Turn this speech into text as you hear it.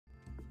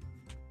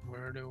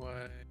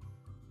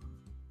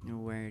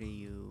Where do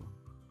you?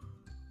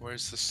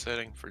 Where's the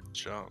setting for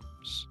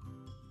jumps?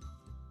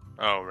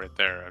 Oh, right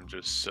there. I'm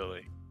just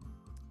silly.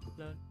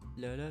 Here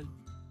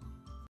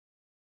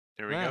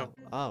Here we go.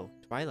 Oh,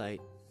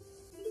 Twilight.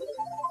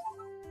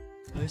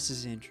 This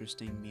is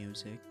interesting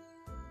music.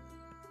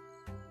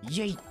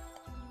 Yeet!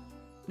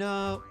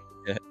 No!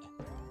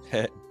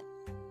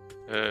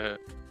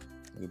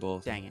 We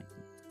both Dang it.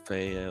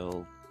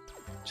 failed,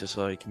 just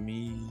like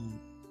me.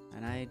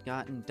 And I had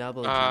gotten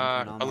double jump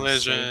and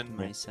almost saved collision.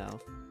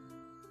 myself.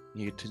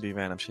 You get to be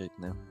Venom Shake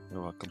now.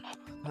 You're welcome.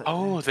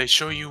 Oh, they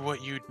show you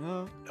what you,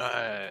 No.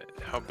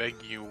 how big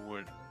you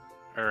would,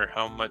 or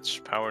how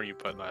much power you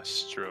put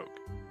last stroke.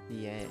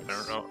 Yes. I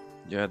don't know.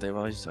 Yeah, they've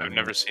always done I've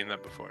never seen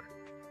that before.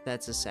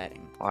 That's a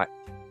setting. Why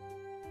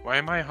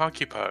am I a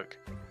hockey puck?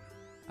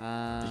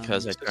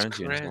 Because I It's turned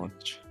you into one.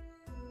 cringe.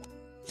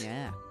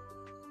 Yeah.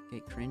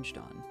 Get cringed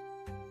on.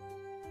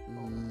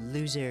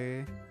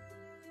 Loser.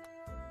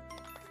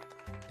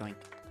 Doink.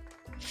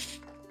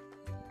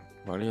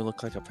 Why do you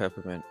look like a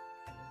peppermint?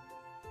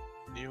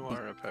 You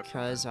are a peppermint.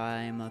 Because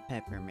I'm a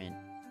peppermint.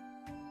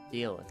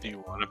 Deal with Do it.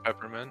 you want a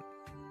peppermint?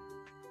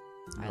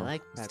 I No,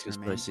 like it's too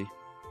peppermint. spicy.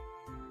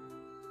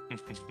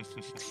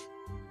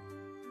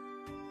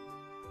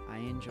 I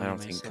enjoy I don't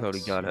think myself Cody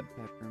got some it.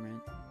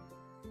 Peppermint.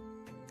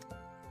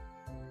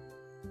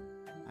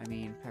 I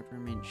mean,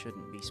 peppermint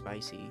shouldn't be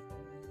spicy.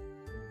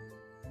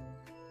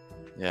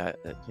 Yeah,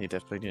 he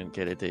definitely didn't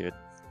get it, David.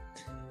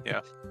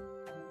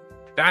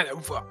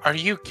 Are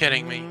you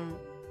kidding me?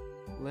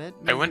 Let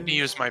I went to me-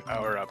 use my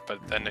power up,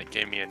 but then it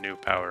gave me a new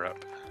power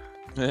up.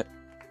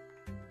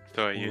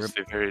 So I used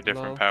a very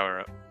different Lol. power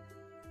up.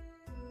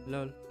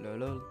 Lol, lol,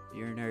 lol.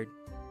 You're a nerd.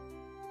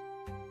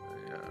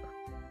 Yeah.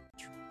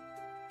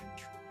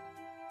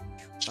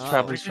 Should Oh.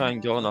 probably try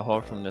and go in the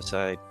hole from the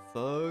side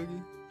Fug.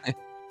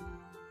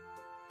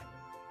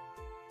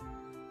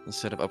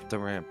 instead of up the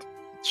ramp.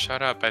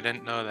 Shut up! I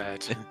didn't know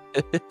that.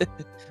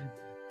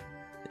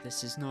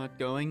 This is not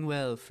going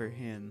well for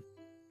him.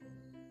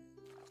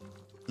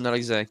 Not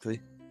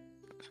exactly.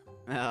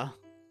 Oh.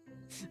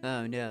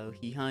 Oh no,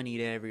 he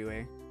honeyed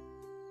everywhere.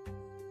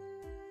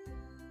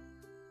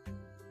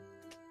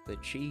 The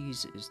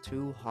cheese is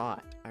too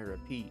hot. I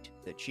repeat,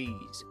 the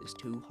cheese is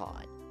too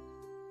hot.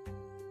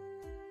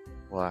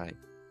 Why?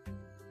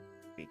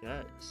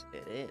 Because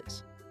it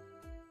is.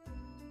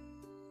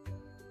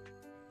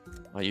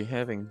 Are you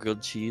having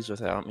good cheese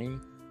without me?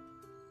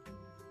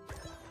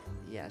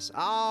 Yes.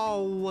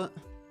 Oh!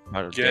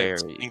 How dare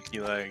Get you? stinky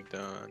leg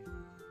done.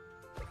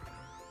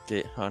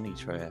 Get honey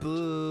trapped.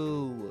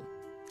 Boo!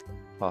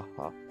 Ha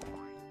ha.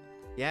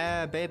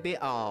 Yeah, baby.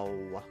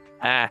 Oh.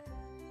 Ah!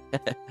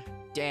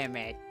 Damn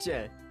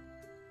it.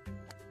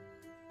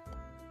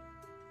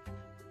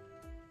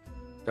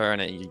 Darn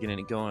it, you're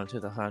gonna go into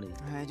the honey.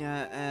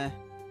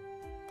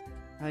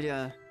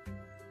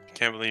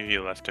 Can't believe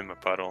you left him a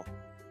puddle.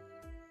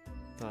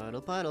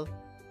 Puddle, puddle.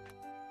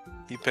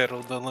 He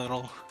pedaled a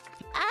little.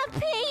 I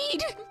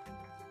paid!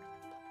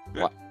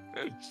 What?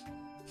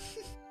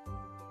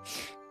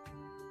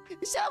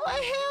 Someone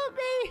help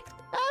me!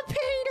 I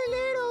paid a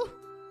little!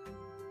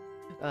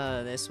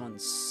 This one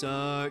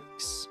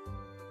sucks.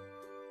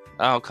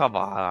 Oh, come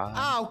on.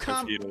 Oh, If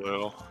come... you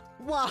will.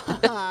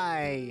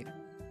 Why?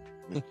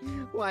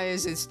 Why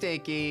is it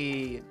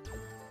sticky?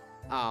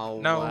 Oh.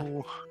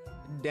 No.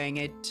 Dang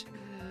it.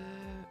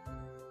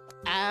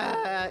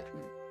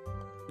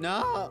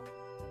 No.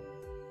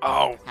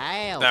 Oh,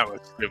 Help. that was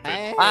stupid.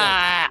 Help.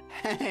 Ah!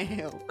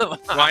 Help.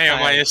 Why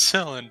am I a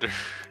cylinder?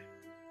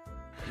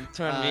 You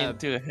turned me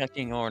into a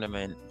hacking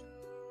ornament.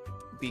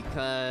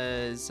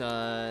 Because,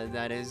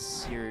 that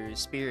is your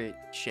spirit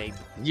shape.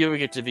 You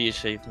get to be a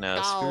shape now.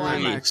 Oh, Screw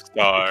I'm you. a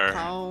Star.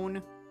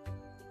 cone.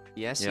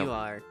 Yes, Yep. you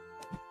are.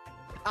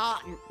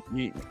 Ah,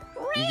 You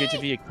get to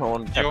be a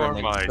cone. You're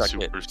peppermint, my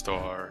suck it,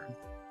 superstar.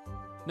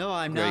 no,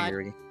 I'm not.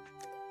 Gregory.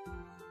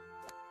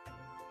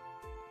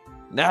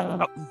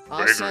 No!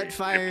 I'll set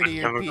fire to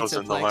your chemicals pizza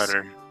in the plex.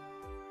 letter.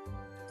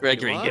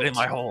 Gregory, get in What?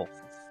 my hole.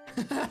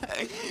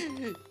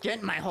 Get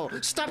in my hole.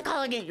 Stop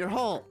calling it your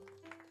hole.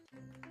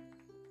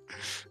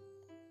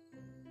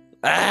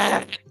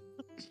 Ah!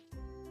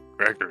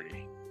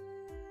 Gregory,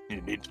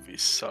 you need to be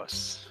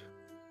sus.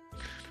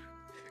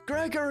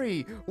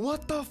 Gregory,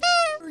 what the f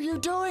are you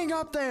doing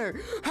up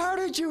there? How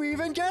did you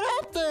even get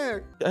up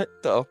there? Get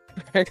the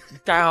frick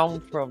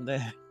down from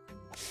there.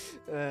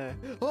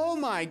 Oh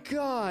my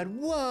god,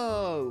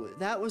 whoa,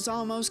 that was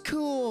almost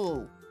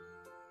cool.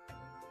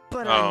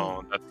 But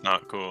Oh, that's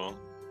not cool.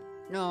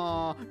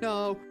 no,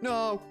 no,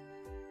 no.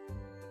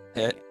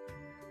 Hit.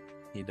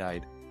 He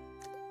died.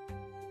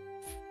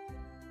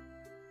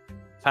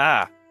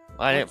 Ah!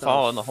 I What didn't the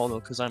fall in the hole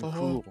because I'm Oh.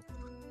 cool.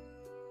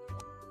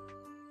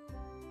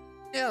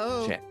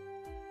 No. Shit.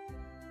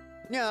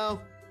 No.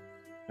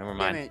 Never Damn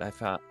mind. it.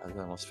 I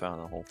almost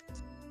found the hole.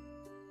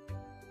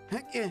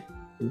 Heck yeah.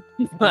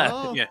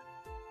 Oh. Yeah.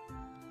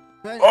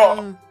 But,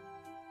 Oh.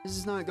 this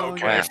is not going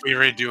Okay, well. if we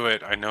redo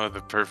it, I know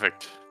the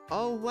perfect.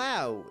 Oh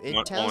wow, it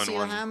All tells in you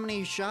one. how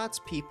many shots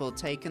people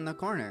take in the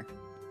corner.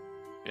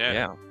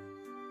 Yeah.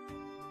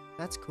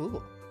 That's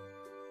cool.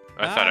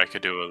 I thought Ah! I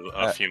could do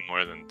a few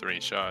more than 3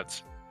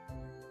 shots.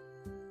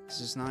 This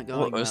is not What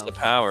going was well the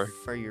power?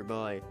 for your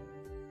boy.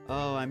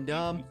 Oh, I'm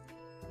dumb.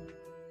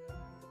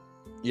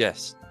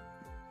 Yes.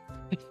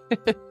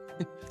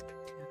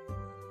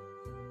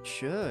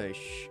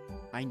 Shush.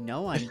 I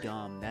know I'm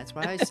dumb. That's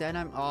why I said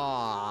I'm.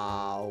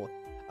 Oh.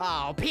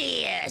 Oh,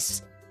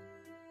 piss!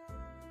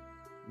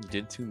 You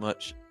did too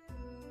much.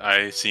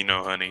 I see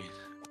no honey.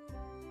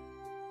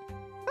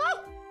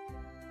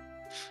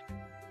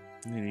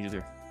 Me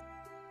neither.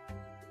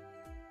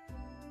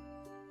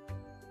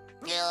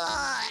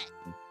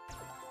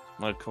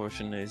 My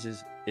question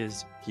is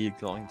he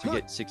going to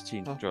get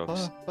 16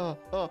 drugs?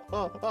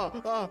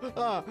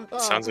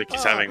 Sounds like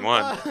he's having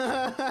one.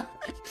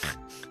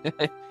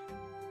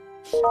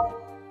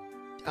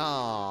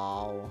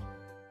 Oh.